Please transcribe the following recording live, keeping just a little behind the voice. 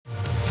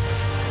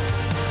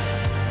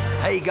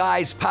Hey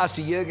guys,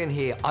 Pastor Jurgen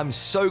here. I'm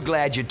so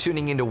glad you're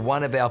tuning into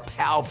one of our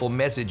powerful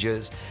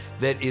messages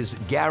that is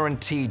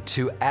guaranteed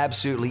to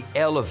absolutely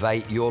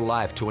elevate your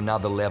life to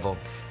another level.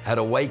 At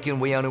Awaken,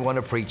 we only want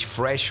to preach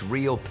fresh,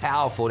 real,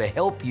 powerful to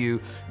help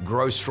you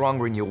grow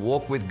stronger in your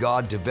walk with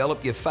God,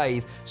 develop your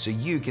faith so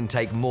you can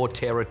take more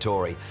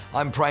territory.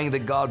 I'm praying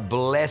that God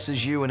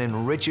blesses you and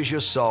enriches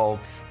your soul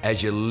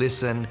as you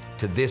listen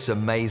to this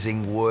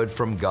amazing word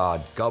from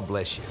God. God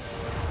bless you.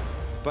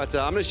 But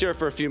I'm going to share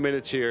for a few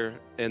minutes here,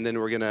 and then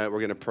we're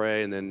gonna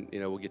pray, and then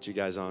we'll get you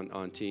guys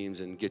on Teams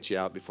and get you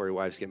out before your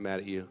wives get mad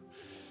at you.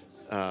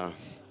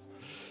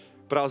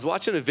 But I was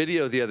watching a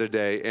video the other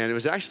day, and it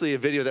was actually a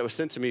video that was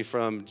sent to me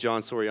from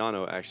John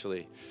Soriano,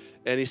 actually.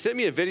 And he sent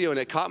me a video, and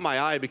it caught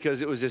my eye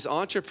because it was this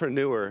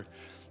entrepreneur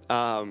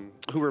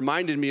who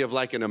reminded me of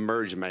like an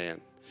emerge man.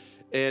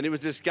 And it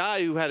was this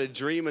guy who had a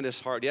dream in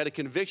his heart. He had a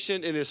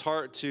conviction in his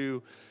heart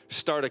to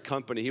start a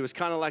company. He was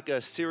kind of like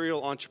a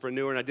serial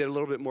entrepreneur, and I did a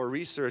little bit more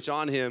research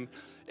on him.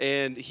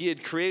 And he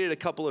had created a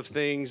couple of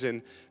things,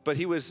 but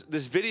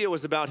this video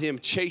was about him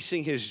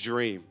chasing his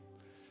dream.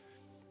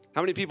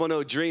 How many people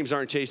know dreams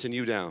aren't chasing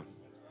you down?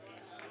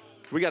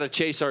 We got to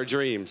chase our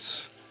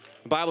dreams.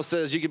 The Bible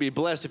says you can be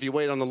blessed if you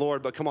wait on the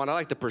Lord, but come on, I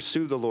like to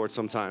pursue the Lord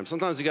sometimes.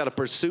 Sometimes you got to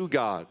pursue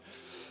God.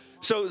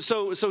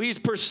 So he's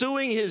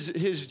pursuing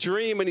his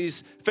dream, and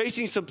he's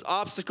facing some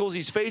obstacles.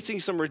 He's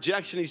facing some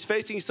rejection. He's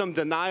facing some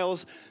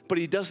denials, but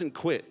he doesn't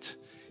quit.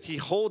 He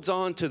holds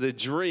on to the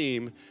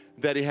dream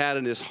that he had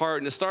in his heart.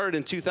 And it started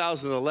in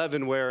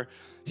 2011 where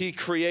he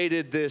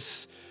created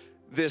this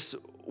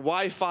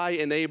Wi-Fi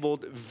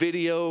enabled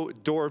video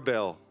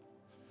doorbell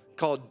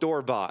called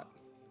Doorbot.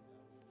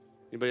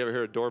 Anybody ever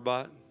heard of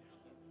Doorbot?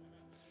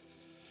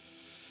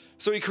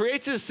 So he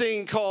creates this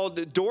thing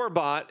called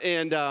Doorbot,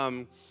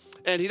 and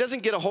he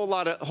doesn't get a whole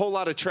lot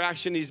of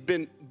traction. He's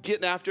been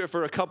getting after it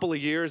for a couple of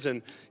years,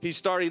 and he's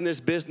starting this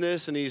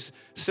business, and he's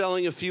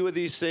selling a few of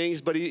these things,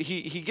 but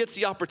he gets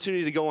the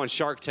opportunity to go on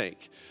Shark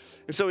Tank.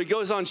 And so he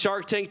goes on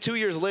Shark Tank 2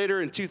 years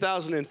later in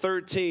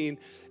 2013,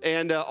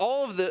 and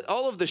all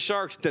of the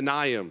sharks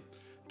deny him.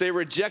 They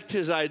reject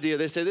his idea.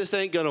 They say, this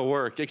ain't gonna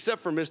work,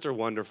 except for Mr.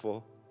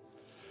 Wonderful.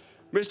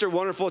 Mr.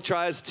 Wonderful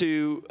tries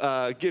to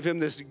give him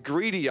this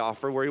greedy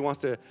offer where he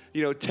wants to,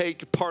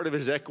 take part of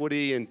his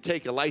equity and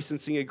take a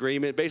licensing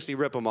agreement, basically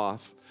rip him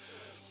off.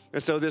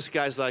 And so this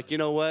guy's like, you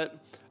know what?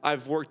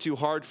 I've worked too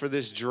hard for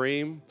this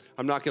dream.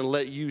 I'm not going to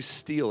let you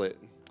steal it.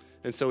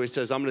 And so he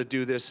says, I'm going to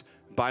do this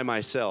by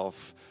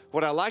myself.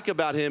 What I like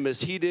about him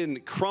is he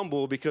didn't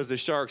crumble because the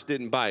sharks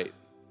didn't bite.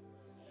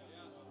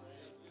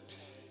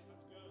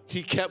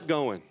 He kept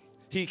going.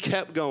 He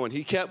kept going.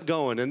 He kept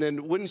going. And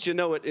then, wouldn't you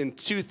know it, in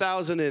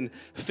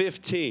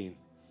 2015,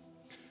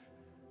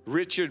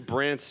 Richard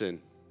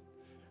Branson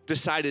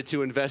decided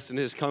to invest in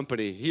his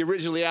company. He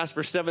originally asked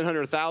for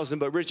 $700,000,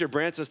 but Richard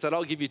Branson said,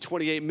 I'll give you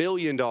 $28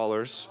 million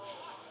to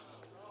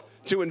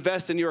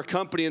invest in your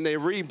company. And they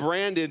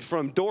rebranded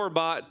from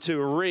Doorbot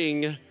to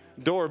Ring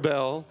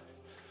Doorbell.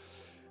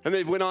 And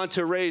they went on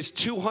to raise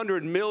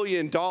 $200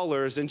 million.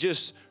 And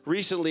just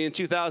recently in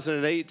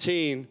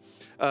 2018,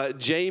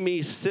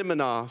 Jamie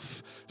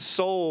Siminoff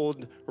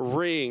sold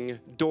Ring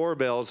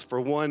doorbells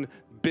for $1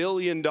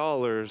 billion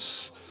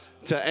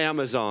to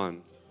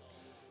Amazon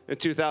in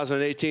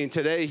 2018.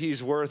 Today,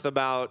 he's worth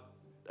about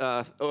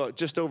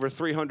just over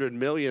 $300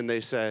 million,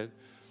 they said.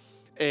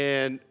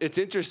 And it's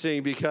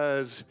interesting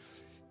because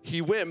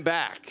he went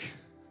back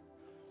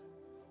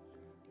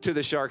to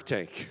the Shark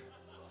Tank.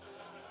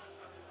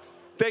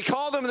 They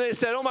called him and they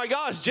said, oh my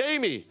gosh,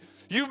 Jamie,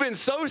 you've been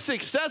so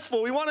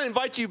successful. We want to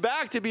invite you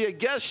back to be a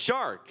guest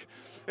shark.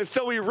 And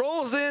so he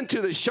rolls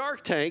into the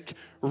Shark Tank,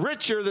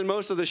 richer than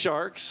most of the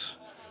sharks,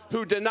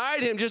 who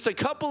denied him just a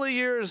couple of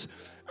years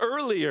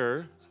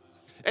earlier,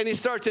 and he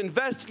starts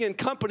investing in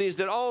companies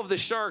that all of the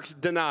sharks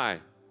deny.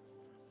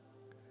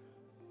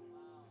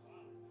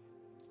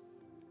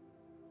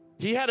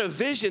 He had a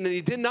vision, and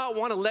he did not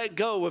want to let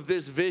go of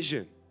this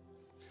vision.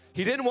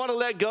 He didn't want to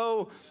let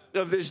go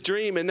of this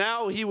dream, and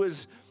now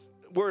he's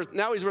worth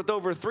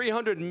over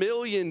 $300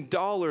 million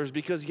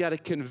because he had a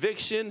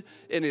conviction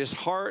in his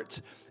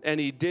heart, and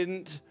he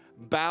didn't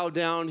bow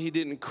down. He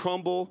didn't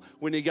crumble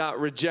when he got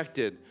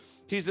rejected.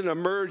 He's an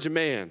emerge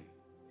man.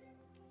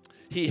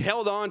 He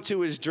held on to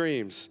his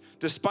dreams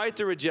despite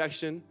the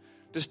rejection,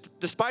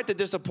 despite the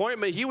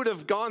disappointment. He would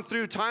have gone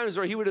through times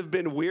where he would have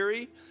been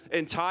weary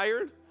and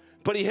tired,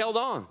 but he held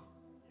on.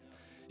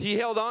 He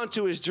held on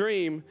to his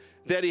dream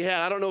that he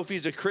had. I don't know if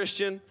he's a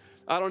Christian.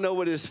 I don't know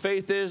what his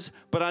faith is,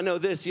 but I know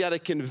this. He had a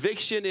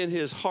conviction in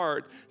his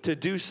heart to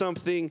do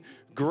something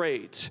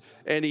great,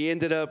 and he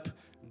ended up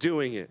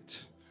doing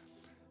it.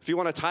 If you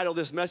want to title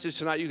this message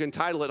tonight, you can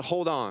title it,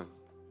 Hold On.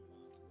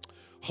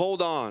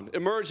 Hold on.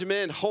 Emerge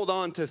men, hold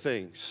on to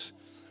things.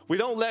 We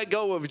don't let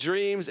go of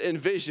dreams and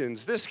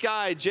visions. This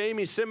guy,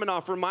 Jamie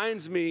Siminoff,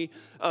 reminds me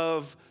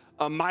of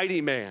a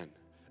mighty man,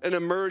 an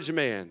emerge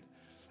man,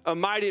 a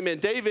mighty man.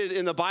 David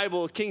in the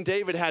Bible, King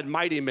David had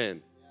mighty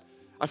men.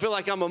 I feel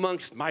like I'm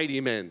amongst mighty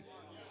men.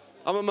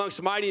 I'm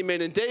amongst mighty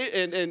men. And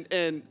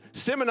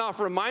Simonoff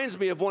reminds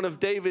me of one of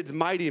David's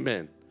mighty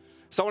men.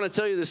 So I want to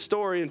tell you this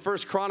story in 1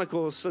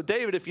 Chronicles. So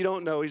David, if you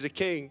don't know, he's a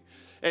king.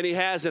 And he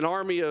has an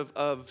army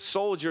of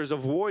soldiers,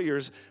 of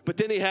warriors. But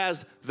then he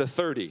has the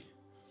 30.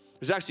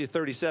 There's actually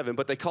 37,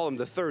 but they call him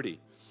the 30.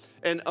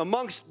 And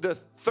amongst the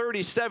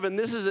 37,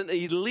 this is an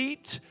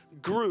elite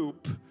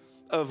group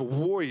of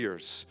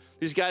warriors.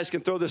 These guys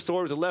can throw the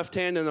sword with the left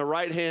hand and the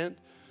right hand.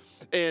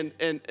 And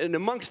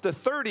amongst the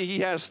 30, he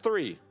has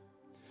 3.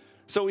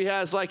 So he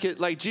has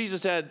like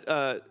Jesus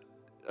had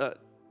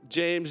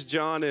James,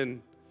 John,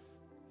 and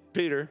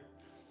Peter.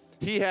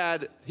 He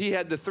had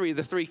the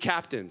three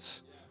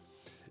captains.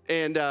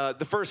 And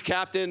the first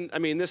captain, I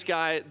mean, this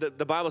guy,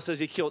 the Bible says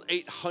he killed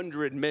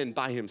 800 men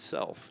by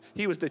himself.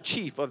 He was the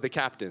chief of the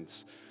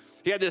captains.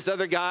 He had this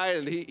other guy,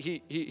 and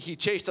he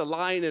chased a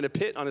lion in a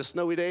pit on a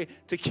snowy day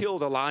to kill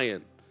the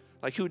lion.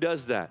 Like, who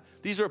does that?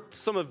 These are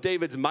some of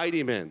David's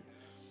mighty men.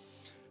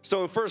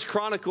 So in 1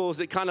 Chronicles,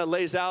 it kind of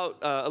lays out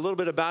a little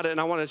bit about it, and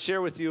I want to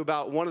share with you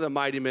about one of the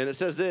mighty men. It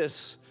says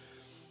this.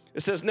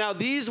 It says, now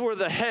these were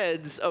the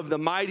heads of the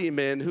mighty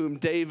men whom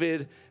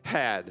David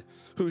had,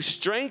 who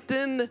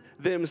strengthened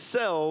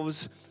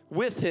themselves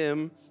with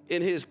him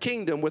in his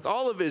kingdom with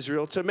all of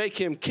Israel to make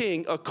him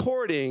king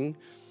according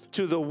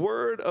to the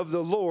word of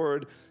the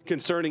Lord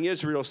concerning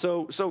Israel.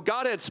 So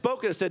God had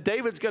spoken and said,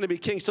 David's going to be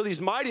king. So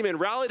these mighty men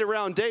rallied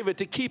around David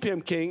to keep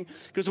him king,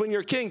 because when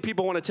you're king,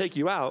 people want to take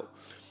you out.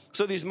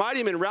 So these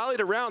mighty men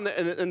rallied around,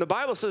 and the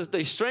Bible says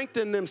they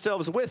strengthened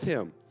themselves with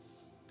him.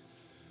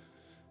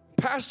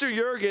 Pastor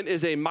Jurgen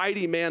is a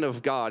mighty man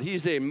of God.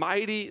 He's a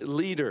mighty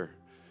leader.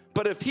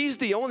 But if he's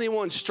the only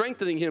one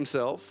strengthening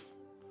himself,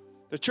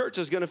 the church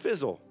is going to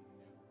fizzle.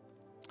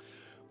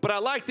 But I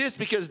like this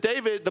because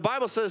David, the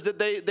Bible says that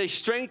they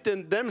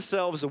strengthened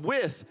themselves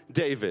with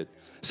David.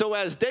 So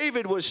as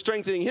David was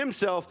strengthening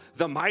himself,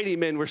 the mighty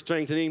men were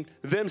strengthening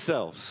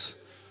themselves.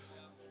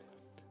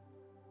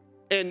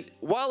 And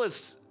while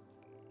it's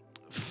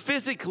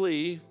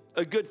physically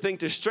a good thing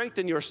to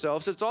strengthen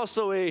yourselves, it's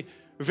also a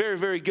very,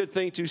 very good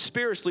thing to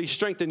spiritually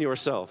strengthen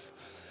yourself.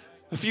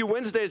 A few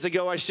Wednesdays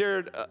ago, I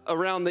shared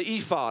around the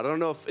ephod. I don't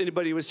know if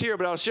anybody was here,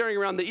 but I was sharing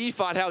around the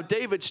ephod how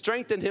David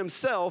strengthened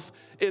himself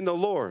in the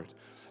Lord,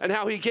 and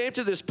how he came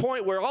to this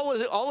point where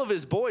all of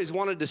his boys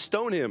wanted to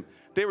stone him.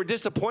 They were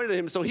disappointed in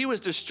him, so he was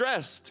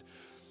distressed.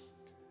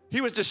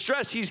 He was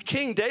distressed. He's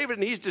King David,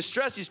 and he's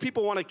distressed. These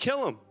people want to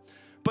kill him.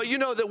 But you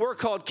know that we're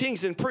called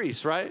kings and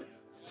priests, right?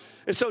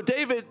 And so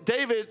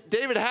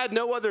David had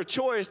no other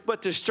choice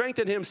but to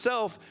strengthen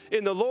himself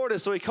in the Lord. And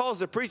so he calls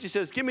the priest. He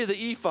says, give me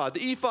the ephod.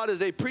 The ephod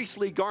is a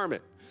priestly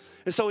garment.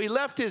 And so he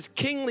left his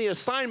kingly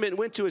assignment and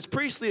went to his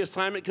priestly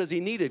assignment because he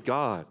needed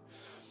God.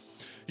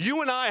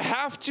 You and I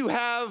have to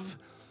have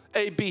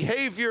a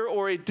behavior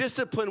or a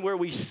discipline where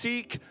we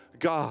seek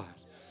God.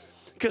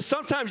 Because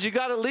sometimes you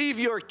got to leave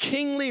your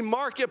kingly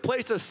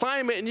marketplace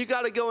assignment and you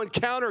got to go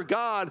encounter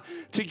God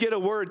to get a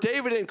word.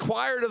 David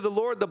inquired of the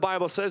Lord, the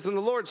Bible says, and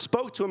the Lord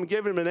spoke to him and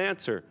gave him an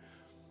answer.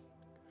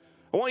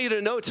 I want you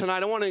to know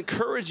tonight, I want to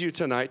encourage you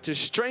tonight to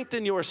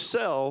strengthen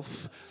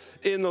yourself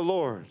in the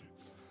Lord.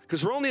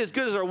 Because we're only as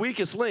good as our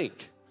weakest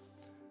link.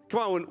 Come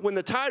on, when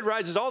the tide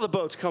rises, all the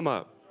boats come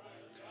up.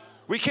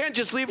 We can't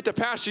just leave it to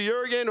Pastor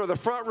Jurgen or the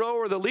front row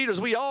or the leaders.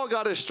 We all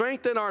got to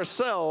strengthen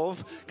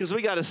ourselves because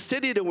we got a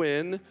city to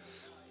win.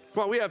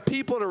 Come on, we have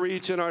people to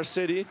reach in our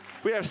city.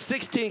 We have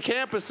 16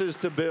 campuses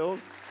to build.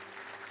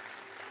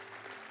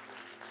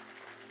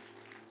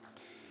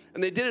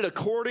 And they did it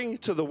according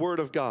to the word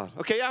of God.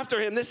 Okay, after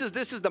him, this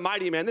is the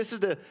mighty man. This is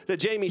the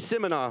Jamie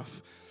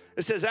Simonoff.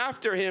 It says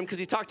after him, because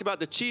he talked about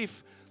the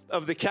chief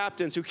of the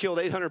captains who killed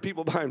 800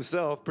 people by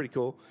himself. Pretty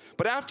cool.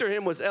 But after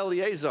him was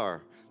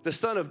Eleazar, the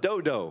son of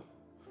Dodo.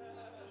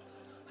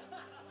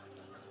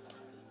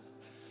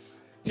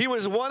 He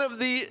was one of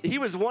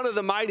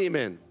the mighty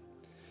men.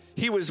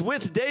 He was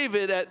with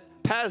David at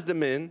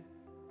Pasdammim.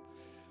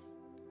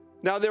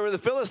 Now the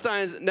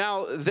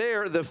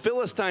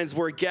Philistines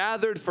were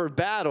gathered for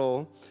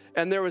battle,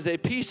 and there was a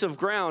piece of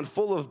ground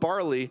full of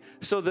barley.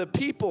 So the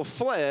people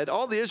fled,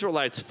 all the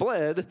Israelites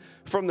fled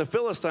from the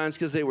Philistines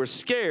because they were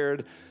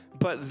scared.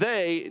 But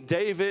they,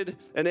 David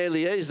and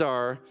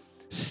Eleazar,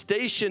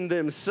 stationed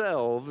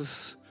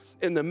themselves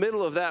in the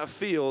middle of that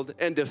field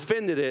and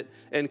defended it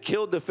and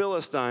killed the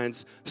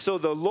Philistines. So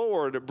the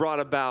Lord brought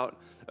about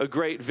a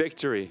great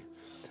victory.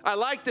 I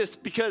like this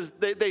because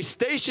they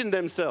stationed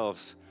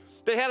themselves.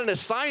 They had an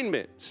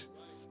assignment.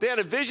 They had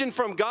a vision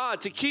from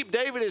God to keep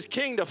David as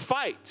king, to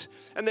fight.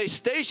 And they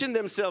stationed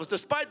themselves.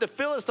 Despite the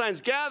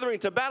Philistines gathering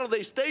to battle,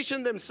 they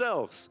stationed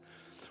themselves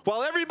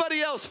while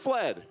everybody else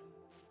fled.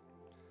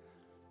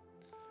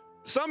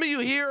 Some of you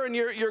here, and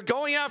you're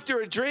going after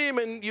a dream,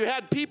 and you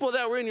had people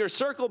that were in your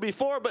circle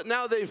before, but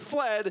now they've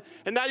fled,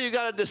 and now you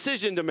got a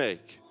decision to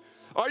make.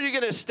 Are you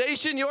going to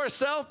station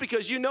yourself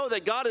because you know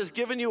that God has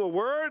given you a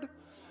word?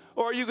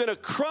 Or are you going to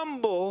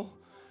crumble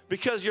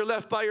because you're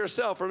left by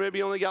yourself, or maybe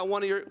you only got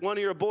one of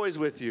your boys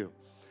with you?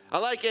 I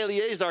like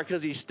Eleazar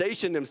because he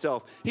stationed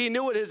himself. He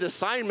knew what his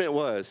assignment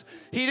was.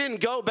 He didn't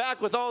go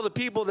back with all the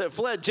people that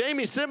fled.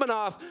 Jamie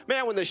Siminoff,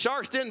 man, when the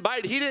sharks didn't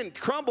bite, he didn't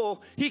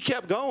crumble. He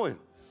kept going.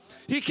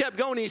 He kept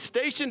going. He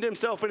stationed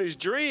himself in his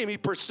dream. He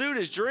pursued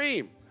his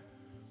dream.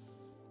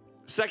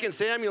 2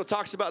 Samuel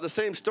talks about the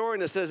same story,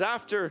 and it says,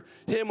 after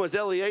him was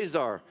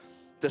Eleazar,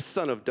 the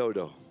son of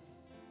Dodo,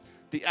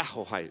 the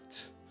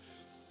Ahohite.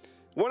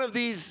 One of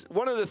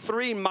the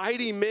three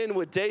mighty men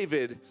with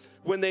David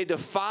when they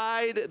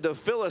defied the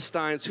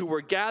Philistines who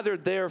were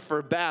gathered there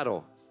for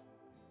battle.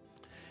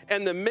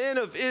 And the men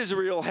of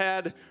Israel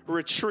had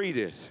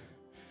retreated.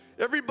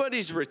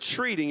 Everybody's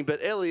retreating, but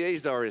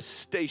Eleazar is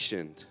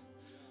stationed.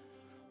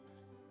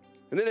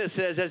 And then it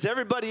says, as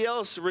everybody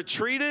else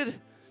retreated,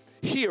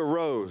 he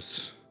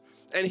arose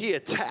and he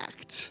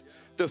attacked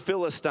the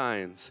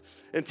Philistines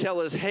until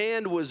his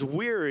hand was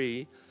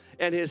weary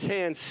and his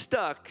hand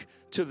stuck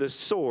to the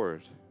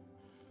sword.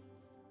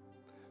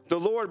 The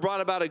Lord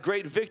brought about a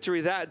great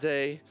victory that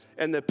day,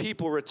 and the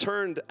people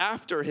returned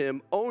after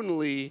him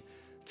only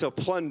to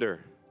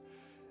plunder.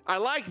 I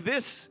like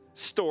this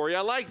story.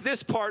 I like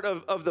this part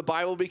of the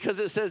Bible because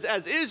it says,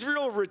 as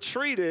Israel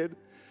retreated,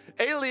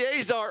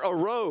 Eleazar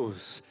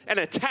arose and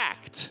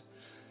attacked.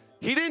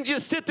 He didn't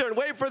just sit there and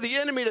wait for the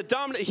enemy to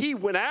dominate. He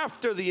went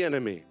after the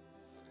enemy.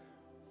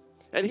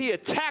 And he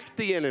attacked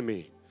the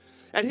enemy.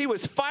 And he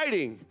was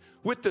fighting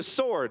with the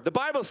sword. The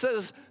Bible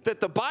says that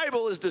the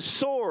Bible is the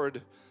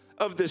sword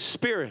of the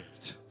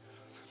Spirit.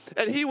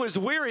 And he was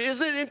weary.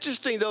 Isn't it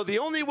interesting, though? The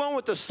only one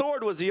with the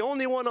sword was the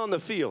only one on the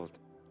field.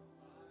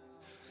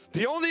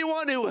 The only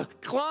one who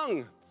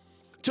clung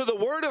to the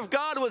word of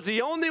God was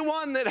the only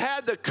one that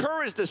had the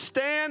courage to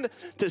stand,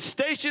 to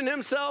station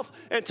himself,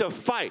 and to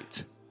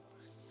fight.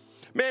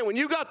 Man, when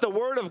you got the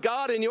word of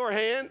God in your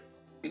hand,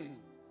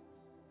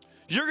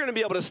 you're going to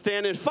be able to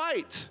stand and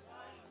fight.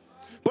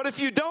 But if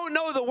you don't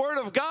know the word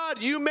of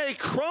God, you may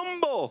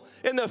crumble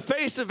in the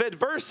face of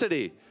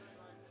adversity.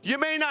 You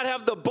may not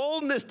have the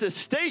boldness to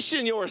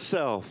station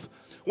yourself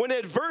when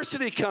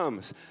adversity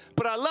comes.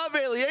 But I love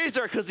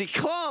Eleazar because he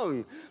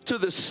clung to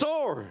the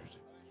sword.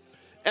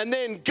 And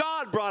then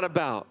God brought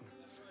about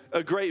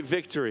a great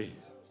victory.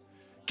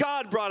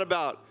 God brought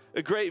about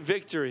a great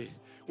victory.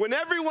 When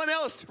everyone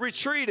else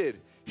retreated,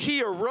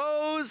 he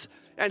arose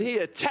and he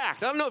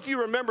attacked. I don't know if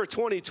you remember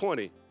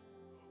 2020.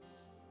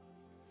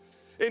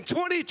 In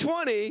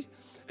 2020,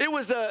 it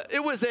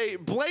was a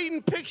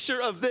blatant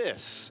picture of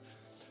this.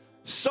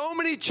 So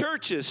many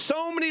churches,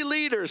 so many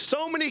leaders,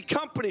 so many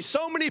companies,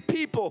 so many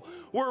people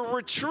were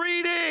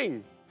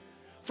retreating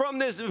from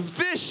this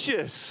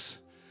vicious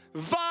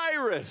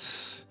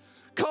virus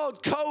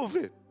called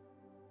COVID.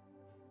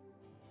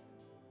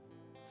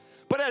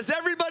 But as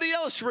everybody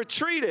else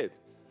retreated,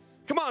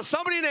 come on,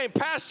 somebody named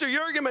Pastor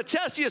Jurgen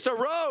Matthesius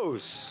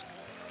arose.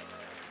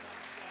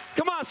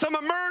 Come on, some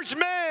emerged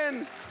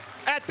men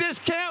at this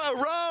camp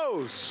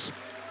arose.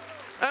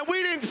 And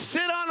we didn't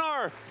sit on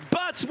our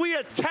butts, we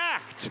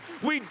attacked.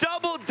 We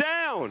doubled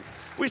down.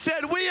 We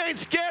said, we ain't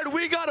scared,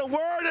 we got a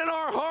word in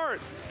our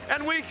heart.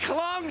 And we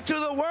clung to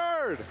the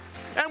word.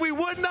 And we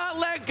would not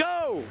let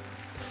go.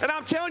 And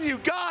I'm telling you,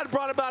 God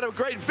brought about a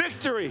great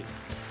victory.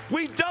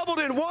 We doubled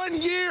in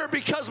 1 year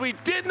because we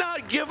did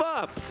not give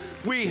up.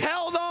 We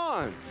held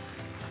on.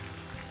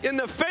 In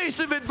the face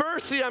of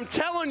adversity, I'm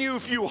telling you,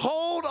 if you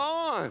hold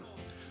on,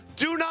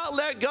 do not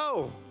let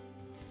go.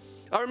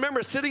 I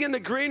remember sitting in the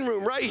green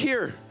room right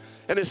here,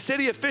 and a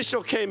city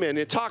official came in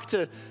and talked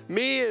to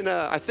me and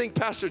I think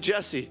Pastor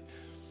Jesse.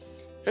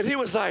 And he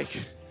was like,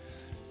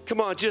 come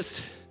on,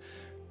 just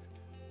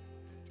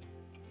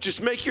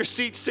make your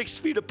seats 6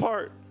 feet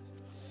apart.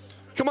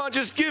 Come on,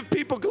 just give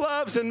people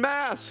gloves and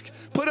masks.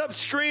 Put up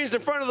screens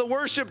in front of the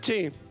worship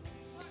team.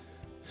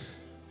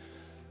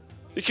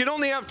 You can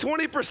only have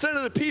 20%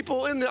 of the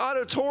people in the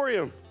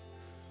auditorium.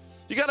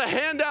 You got to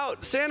hand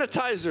out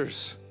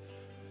sanitizers.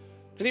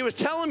 And he was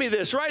telling me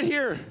this right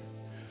here.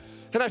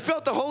 And I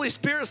felt the Holy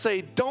Spirit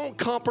say, don't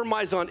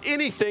compromise on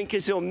anything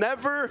because he'll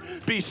never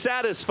be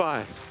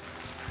satisfied.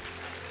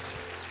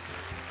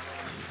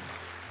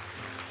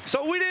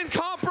 So we didn't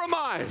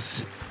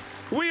compromise.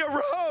 We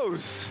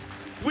arose.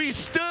 We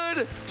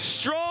stood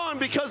strong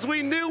because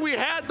we knew we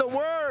had the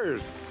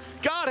word.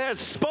 God has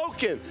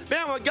spoken.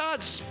 Man, when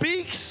God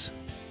speaks,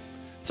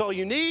 it's all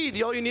you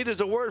need. All you need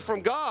is a word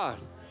from God.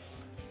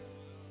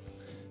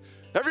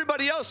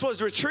 Everybody else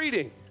was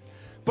retreating,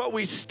 but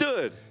we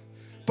stood.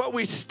 But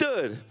we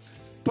stood.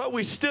 But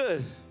we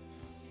stood.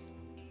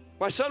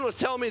 My son was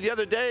telling me the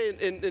other day,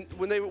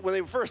 when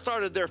they first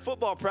started their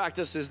football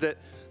practices, that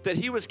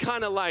he was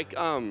kind of like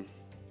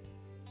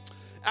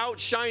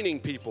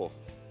outshining people.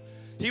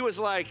 He was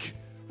like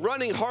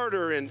running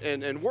harder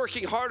and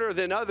working harder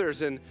than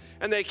others. And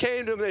they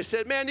came to him and they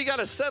said, man, you got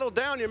to settle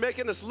down. You're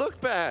making us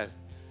look bad.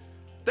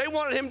 They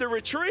wanted him to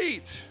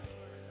retreat.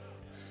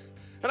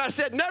 And I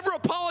said, never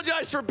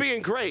apologize for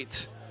being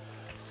great.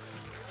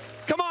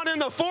 Come on, in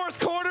the fourth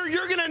quarter,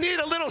 you're going to need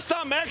a little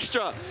something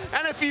extra.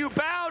 And if you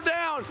bow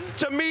down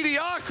to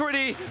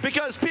mediocrity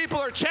because people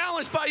are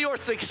challenged by your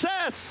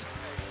success,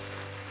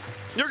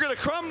 You're going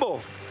to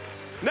crumble.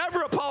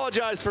 Never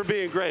apologize for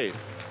being great.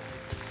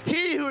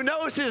 He who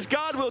knows his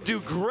God will do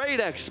great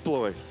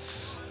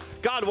exploits.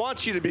 God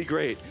wants you to be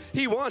great.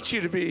 He wants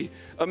you to be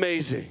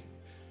amazing.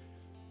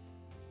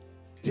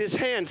 His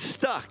hand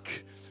stuck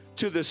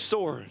to the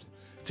sword,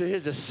 to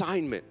his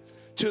assignment,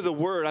 to the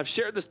word. I've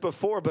shared this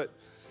before, but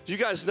you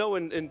guys know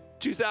in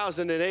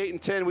 2008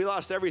 and 10, we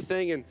lost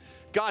everything, and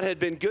God had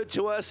been good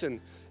to us, and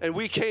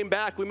we came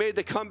back. We made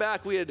the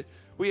comeback. We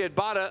had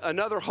bought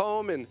another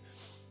home, and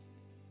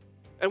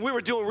we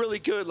were doing really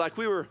good. Like,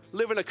 we were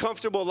living a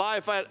comfortable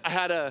life.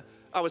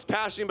 I was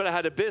pastoring, but I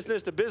had a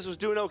business. The business was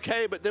doing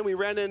okay, but then we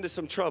ran into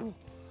some trouble.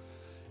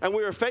 And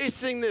we were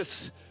facing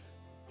this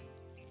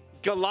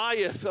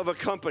Goliath of a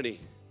company.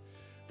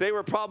 They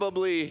were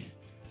probably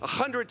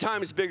 100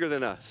 times bigger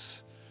than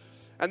us.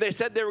 And they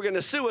said they were going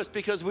to sue us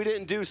because we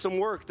didn't do some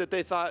work that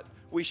they thought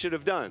we should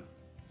have done.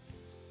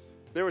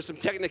 There were some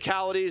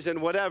technicalities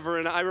and whatever,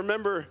 and I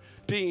remember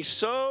being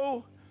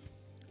so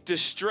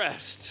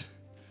distressed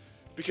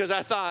because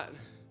I thought,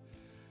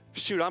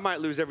 shoot, I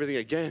might lose everything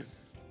again.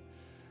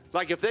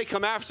 Like, if they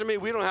come after me,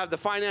 we don't have the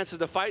finances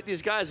to fight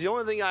these guys. The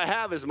only thing I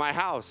have is my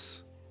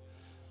house.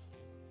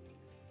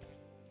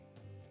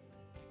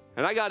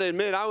 And I got to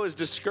admit, I was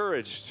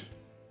discouraged.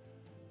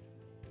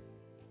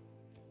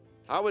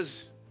 I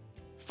was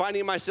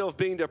finding myself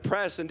being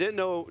depressed and didn't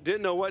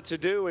know what to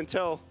do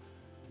until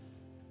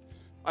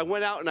I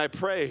went out and I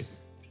prayed.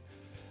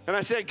 And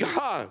I said,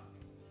 God,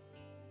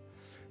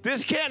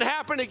 this can't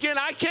happen again.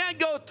 I can't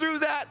go through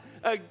that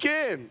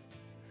again.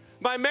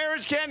 My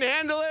marriage can't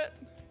handle it.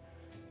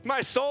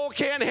 My soul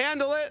can't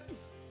handle it.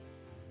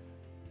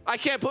 I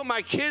can't put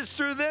my kids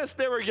through this.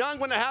 They were young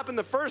when it happened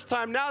the first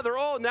time. Now they're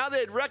old. Now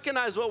they'd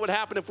recognize what would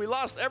happen if we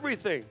lost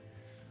everything.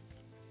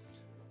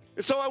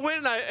 And so I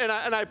went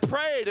and I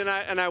prayed and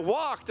I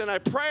walked and I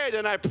prayed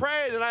and I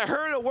prayed and I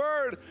heard a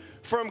word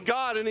from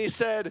God, and he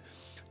said,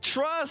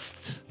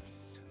 trust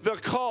the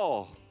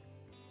call.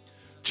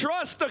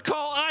 Trust the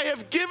call. I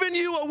have given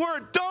you a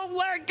word. Don't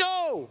let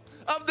go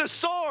of the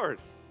sword.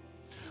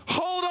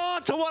 Hold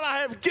on to what I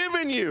have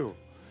given you.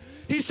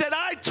 He said,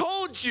 I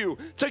told you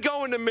to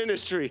go into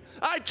ministry.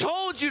 I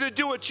told you to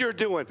do what you're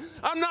doing.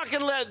 I'm not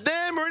going to let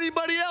them or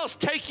anybody else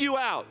take you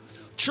out.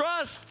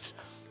 Trust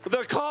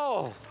the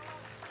call.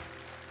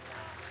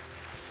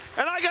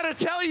 And I got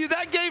to tell you,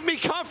 that gave me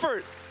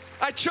comfort.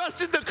 I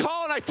trusted the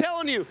call, and I'm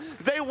telling you,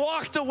 they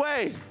walked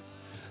away.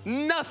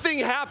 Nothing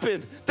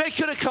happened. They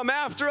could have come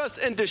after us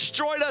and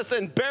destroyed us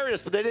and buried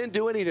us, but they didn't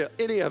do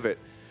any of it.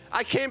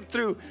 I came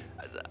through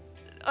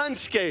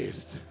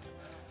unscathed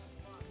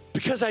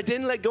because I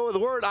didn't let go of the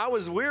word. I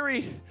was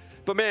weary,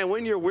 but man,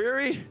 when you're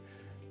weary,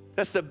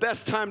 that's the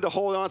best time to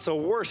hold on. It's the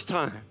worst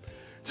time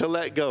to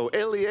let go.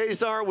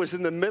 Eleazar was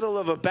in the middle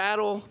of a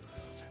battle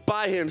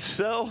by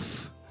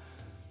himself.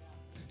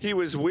 He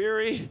was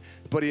weary,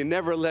 but he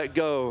never let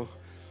go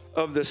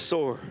of the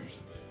sword.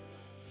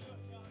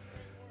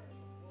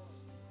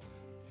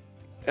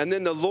 And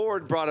then the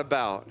Lord brought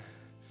about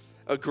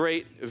a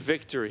great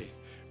victory.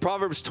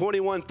 Proverbs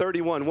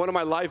 21:31, one of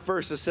my life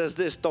verses says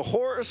this: the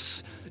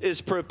horse is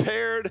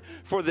prepared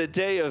for the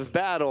day of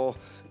battle,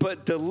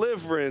 but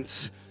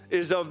deliverance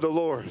is of the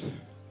Lord.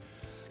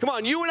 Come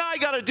on, you and I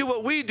got to do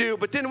what we do,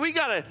 but then we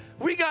got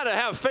to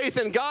have faith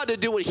in God to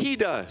do what he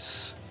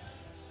does.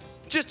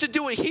 Just to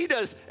do what he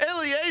does.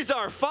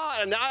 Eleazar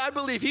fought, and I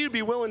believe he'd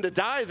be willing to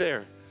die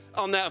there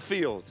on that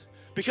field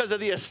because of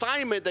the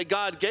assignment that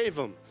God gave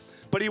him.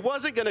 But he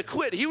wasn't going to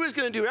quit. He was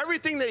going to do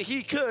everything that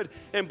he could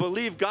and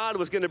believe God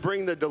was going to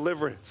bring the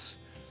deliverance.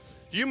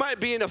 You might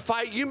be in a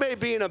fight. You may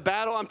be in a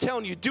battle. I'm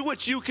telling you, do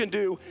what you can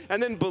do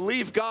and then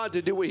believe God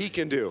to do what he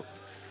can do.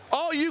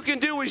 All you can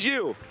do is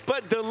you.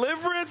 But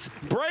deliverance,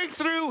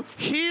 breakthrough,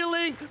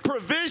 healing,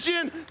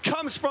 provision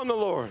comes from the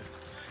Lord.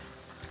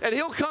 And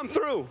he'll come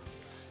through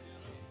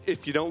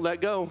if you don't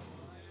let go.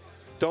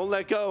 Don't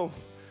let go.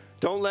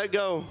 Don't let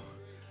go.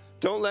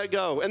 Don't let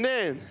go. And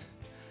then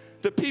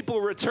the people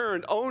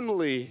returned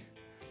only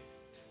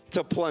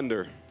to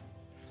plunder.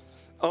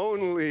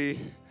 Only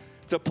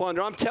to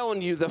plunder. I'm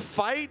telling you, the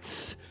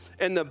fights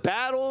and the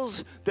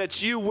battles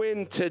that you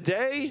win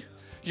today,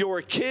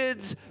 your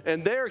kids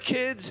and their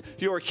kids,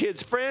 your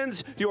kids'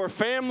 friends, your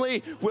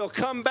family will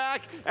come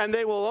back, and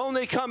they will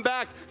only come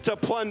back to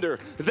plunder.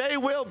 They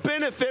will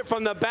benefit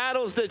from the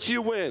battles that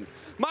you win.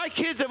 My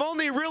kids have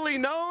only really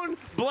known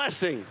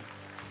blessing.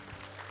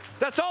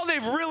 That's all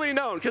they've really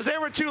known, because they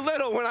were too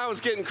little when I was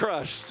getting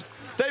crushed.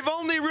 They've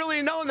only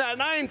really known that,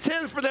 and I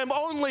intend for them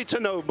only to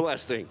know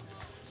blessing.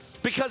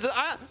 Because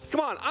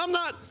I'm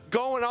not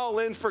going all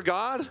in for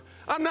God.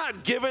 I'm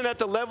not giving at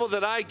the level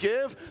that I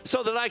give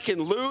so that I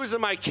can lose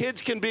and my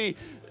kids can be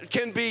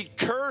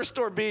cursed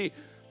or be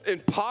in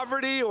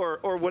poverty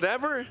or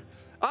whatever.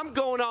 I'm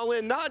going all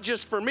in, not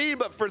just for me,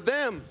 but for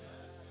them.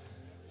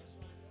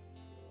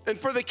 And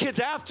for the kids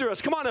after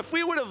us. Come on, if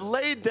we would have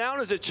laid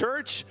down as a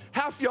church,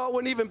 half y'all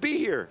wouldn't even be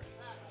here.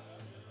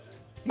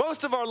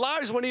 Most of our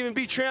lives wouldn't even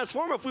be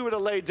transformed if we would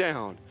have laid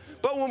down.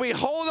 But when we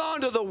hold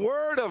on to the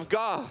Word of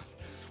God,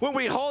 when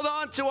we hold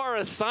on to our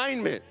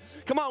assignment,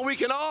 Come on, we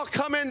can all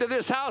come into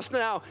this house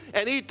now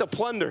and eat the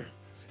plunder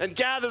and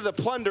gather the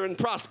plunder and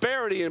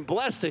prosperity and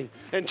blessing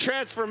and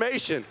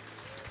transformation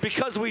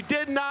because we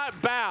did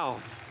not bow,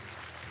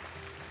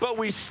 but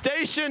we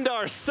stationed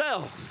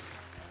ourselves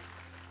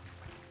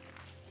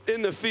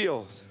in the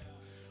field.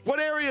 What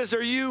areas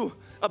are you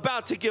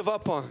about to give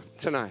up on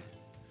tonight?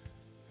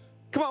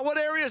 Come on, what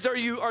areas are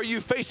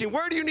you facing?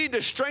 Where do you need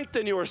to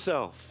strengthen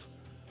yourself?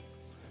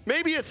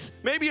 Maybe it's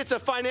a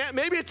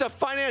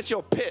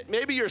financial pit.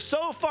 Maybe you're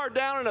so far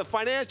down in a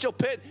financial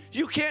pit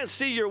you can't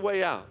see your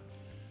way out.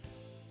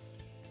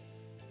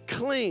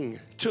 Cling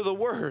to the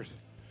word.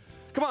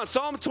 Come on,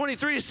 Psalm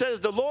 23 says,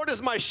 "The Lord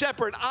is my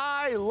shepherd,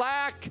 I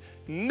lack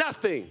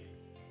nothing."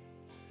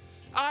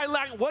 I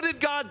lack. What did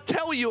God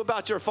tell you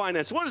about your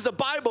finance? What does the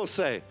Bible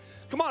say?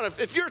 Come on,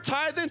 if you're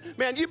tithing,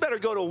 man, you better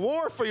go to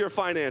war for your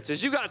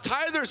finances. You got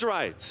tithers'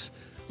 rights.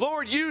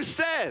 Lord, you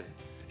said,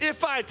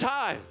 if I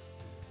tithe,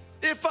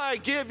 if I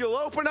give, you'll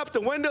open up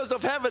the windows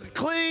of heaven.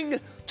 Cling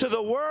to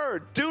the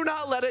word. Do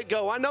not let it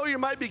go. I know you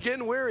might be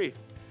getting weary.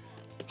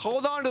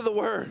 Hold on to the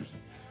word.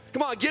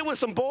 Come on, get with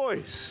some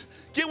boys.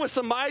 Get with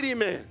some mighty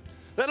men.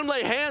 Let them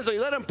lay hands on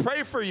you. Let them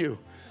pray for you.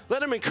 Let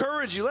them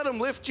encourage you. Let them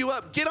lift you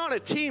up. Get on a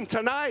team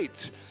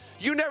tonight.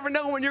 You never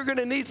know when you're going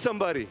to need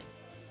somebody.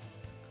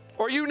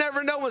 Or you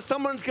never know when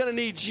someone's going to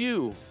need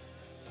you.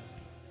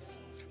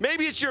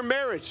 Maybe it's your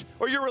marriage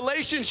or your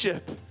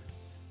relationship.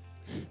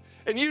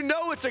 And you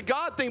know it's a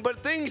God thing,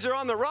 but things are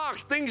on the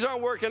rocks. Things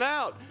aren't working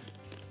out.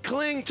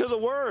 Cling to the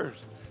word.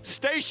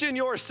 Station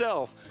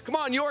yourself. Come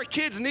on, your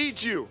kids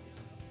need you.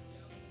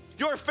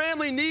 Your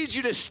family needs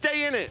you to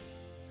stay in it.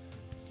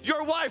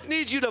 Your wife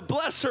needs you to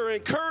bless her,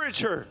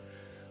 encourage her,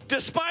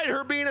 despite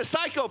her being a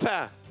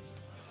psychopath.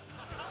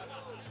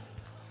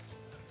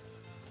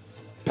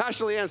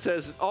 Pastor Leanne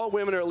says, all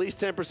women are at least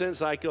 10%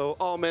 psycho,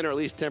 all men are at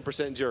least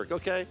 10% jerk.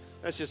 Okay,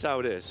 that's just how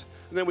it is.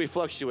 And then we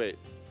fluctuate.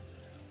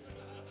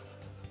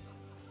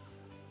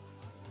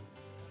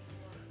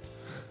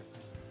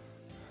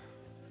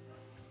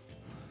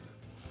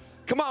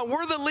 Come on,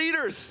 we're the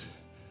leaders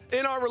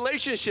in our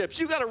relationships.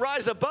 You got to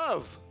rise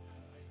above.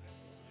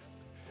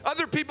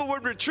 Other people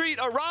would retreat.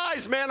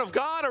 Arise, man of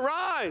God,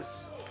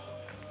 arise.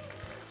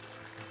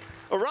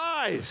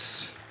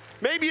 Arise.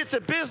 Maybe it's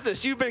a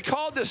business you've been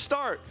called to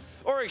start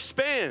or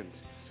expand.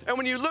 And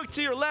when you look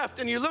to your left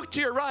and you look to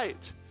your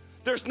right,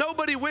 there's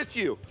nobody with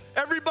you.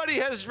 Everybody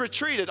has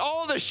retreated.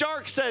 All the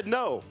sharks said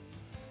no.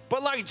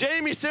 But like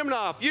Jamie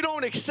Siminoff, you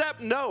don't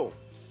accept no.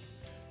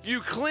 You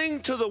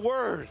cling to the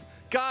word.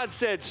 God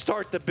said,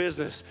 start the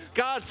business.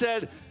 God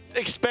said,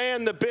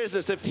 expand the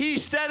business. If he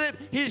said it,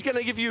 he's going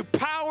to give you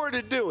power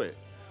to do it.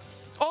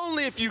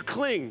 Only if you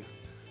cling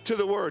to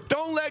the word.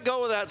 Don't let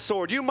go of that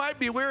sword. You might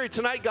be weary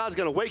tonight. God's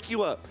going to wake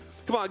you up.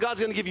 Come on,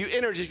 God's going to give you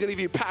energy. He's going to give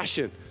you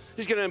passion.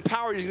 He's going to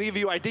empower you. He's going to give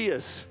you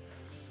ideas.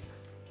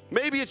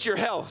 Maybe it's your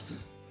health.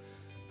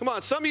 Come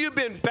on, some of you have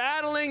been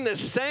battling the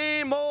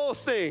same old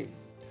thing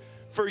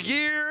for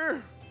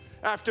year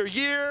after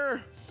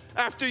year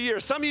after year.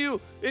 Some of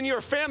you in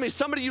your family,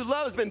 somebody you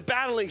love has been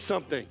battling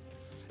something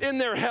in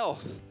their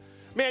health.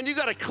 Man, you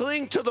got to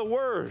cling to the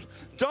word.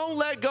 Don't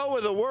let go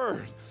of the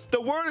word.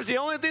 The word is the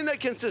only thing that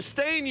can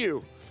sustain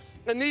you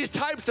in these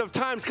types of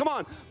times. Come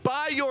on,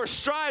 by your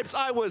stripes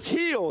I was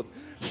healed,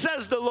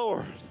 says the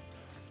Lord.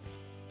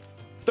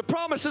 The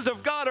promises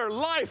of God are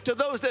life to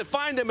those that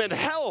find him and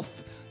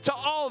health to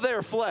all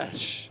their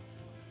flesh.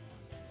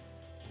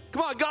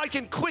 Come on, God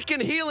can quicken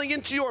healing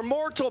into your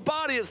mortal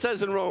body, it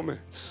says in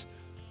Romans.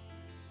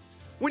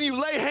 When you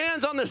lay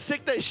hands on the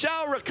sick, they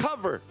shall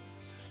recover.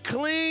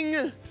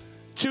 Cling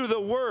to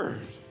the word.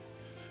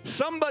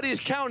 Somebody's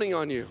counting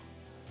on you.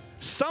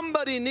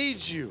 Somebody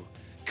needs you.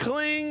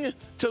 Cling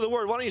to the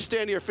word. Why don't you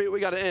stand to your feet?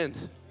 We got to end.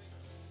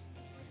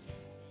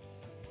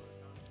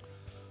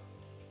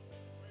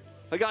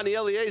 I got any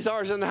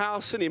Eleazars in the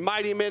house? Any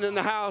mighty men in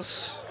the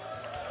house?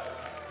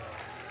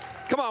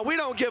 Come on, we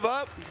don't give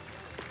up.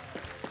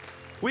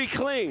 We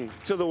cling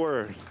to the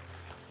word.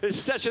 It's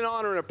such an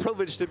honor and a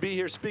privilege to be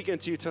here speaking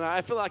to you tonight.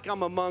 I feel like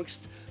I'm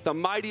amongst the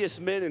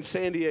mightiest men in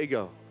San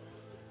Diego.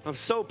 I'm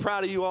so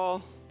proud of you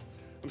all.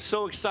 I'm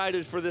so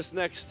excited for this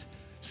next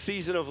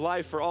season of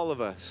life for all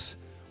of us.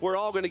 We're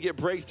all going to get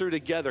breakthrough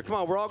together. Come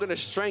on, we're all going to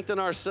strengthen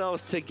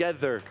ourselves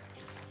together.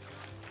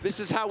 This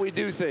is how we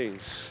do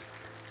things.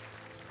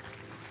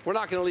 We're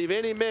not going to leave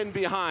any men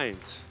behind.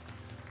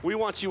 We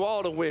want you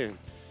all to win.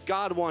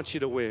 God wants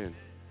you to win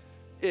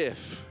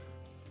if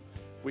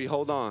we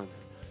hold on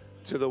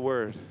to the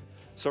word.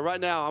 So right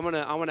now, I'm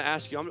gonna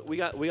ask you. We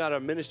got a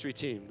ministry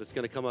team that's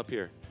gonna come up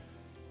here.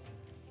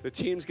 The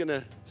team's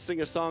gonna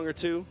sing a song or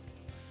two.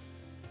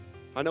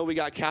 I know we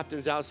got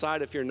captains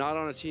outside. If you're not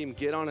on a team,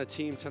 get on a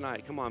team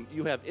tonight. Come on,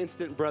 you have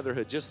instant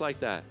brotherhood just like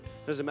that.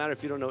 Doesn't matter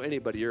if you don't know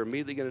anybody. You're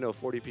immediately gonna know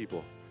 40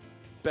 people,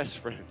 best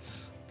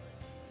friends,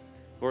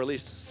 or at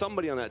least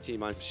somebody on that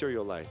team. I'm sure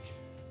you'll like.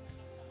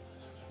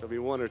 There'll be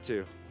one or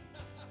two.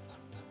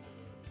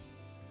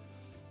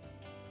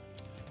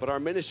 But our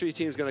ministry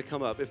team is going to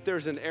come up. If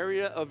there's an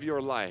area of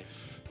your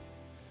life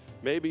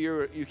Maybe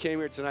you came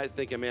here tonight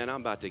thinking, man,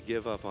 I'm about to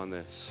give up on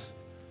this.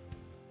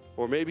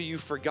 Or maybe you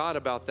forgot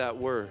about that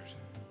word.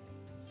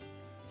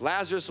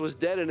 Lazarus was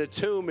dead in a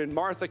tomb, and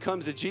Martha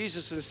comes to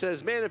Jesus and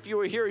says, man, if you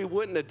were here, he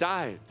wouldn't have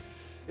died.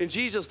 And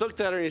Jesus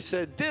looked at her and he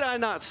said, did I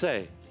not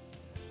say,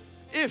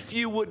 if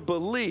you would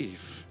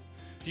believe,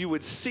 you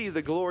would see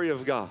the glory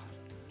of God?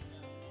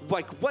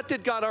 Like, what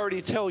did God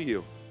already tell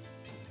you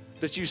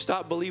that you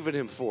stopped believing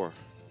him for?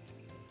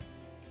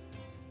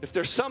 If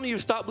there's something you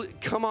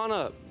stopped, come on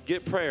up,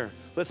 get prayer.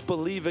 Let's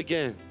believe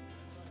again.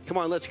 Come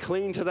on, let's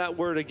cling to that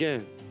word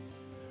again.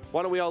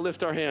 Why don't we all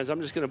lift our hands?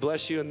 I'm just going to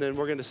bless you, and then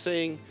we're going to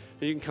sing,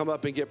 and you can come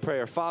up and get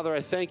prayer. Father, I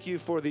thank you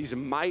for these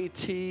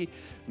mighty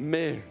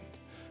men.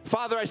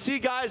 Father, I see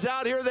guys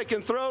out here that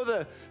can throw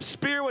the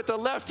spear with the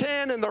left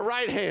hand and the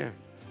right hand.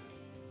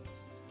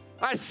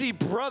 I see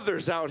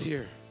brothers out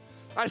here.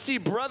 I see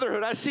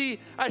brotherhood. I see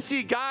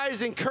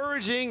guys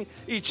encouraging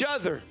each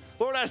other.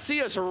 Lord, I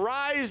see us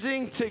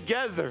rising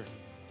together.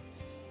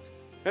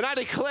 And I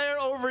declare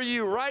over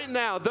you right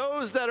now,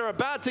 those that are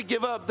about to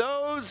give up,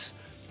 those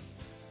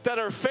that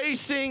are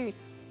facing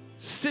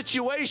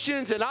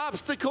situations and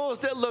obstacles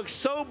that look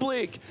so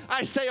bleak,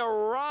 I say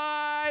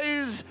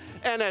arise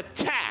and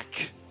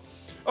attack.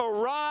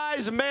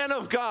 Arise, man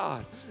of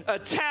God.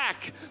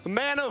 Attack,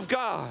 man of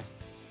God.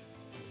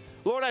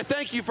 Lord, I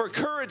thank you for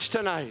courage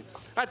tonight.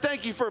 I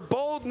thank you for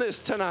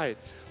boldness tonight.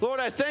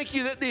 Lord, I thank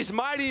you that these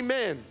mighty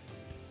men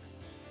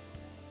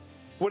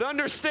would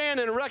understand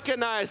and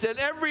recognize that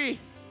every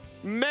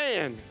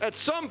man at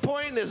some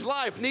point in his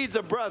life needs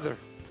a brother,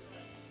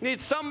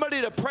 needs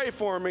somebody to pray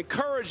for him,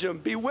 encourage him,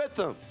 be with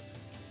him,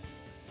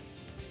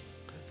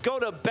 go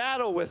to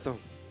battle with him.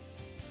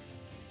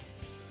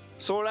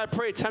 So Lord, I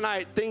pray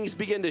tonight things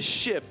begin to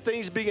shift,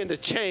 things begin to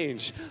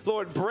change.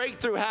 Lord,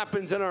 breakthrough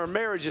happens in our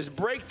marriages,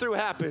 breakthrough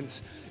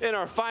happens in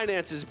our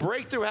finances,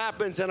 breakthrough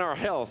happens in our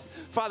health.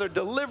 Father,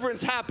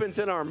 deliverance happens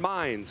in our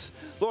minds.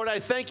 Lord, I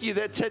thank you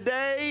that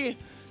today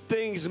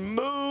things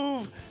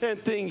move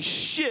and things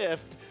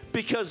shift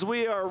because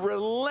we are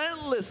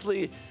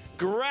relentlessly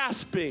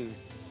grasping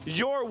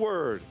your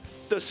word,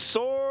 the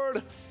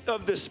sword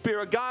of the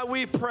Spirit. God,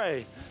 we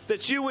pray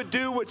that you would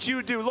do what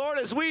you do. Lord,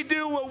 as we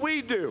do what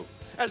we do,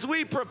 as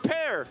we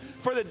prepare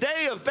for the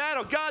day of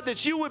battle, God,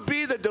 that you would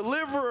be the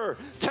deliverer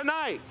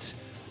tonight.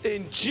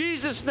 In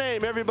Jesus'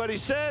 name, everybody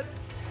said,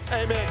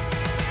 amen.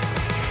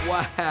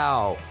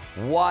 Wow,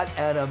 what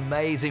an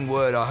amazing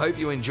word. I hope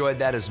you enjoyed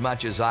that as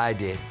much as I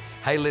did.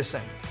 Hey,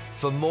 listen,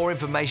 for more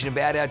information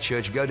about our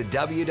church, go to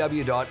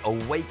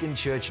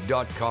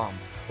www.awakenchurch.com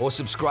or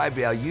subscribe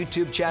to our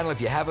YouTube channel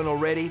if you haven't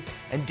already,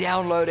 and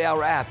download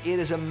our app. It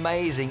is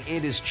amazing.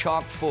 It is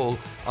chock full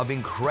of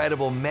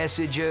incredible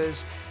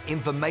messages,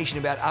 information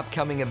about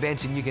upcoming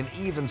events, and you can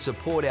even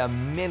support our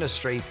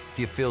ministry if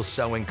you feel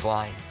so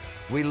inclined.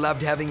 We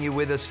loved having you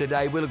with us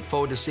today. We look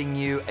forward to seeing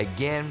you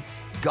again.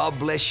 God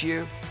bless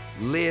you.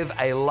 Live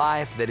a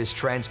life that is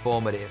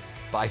transformative.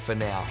 Bye for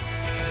now.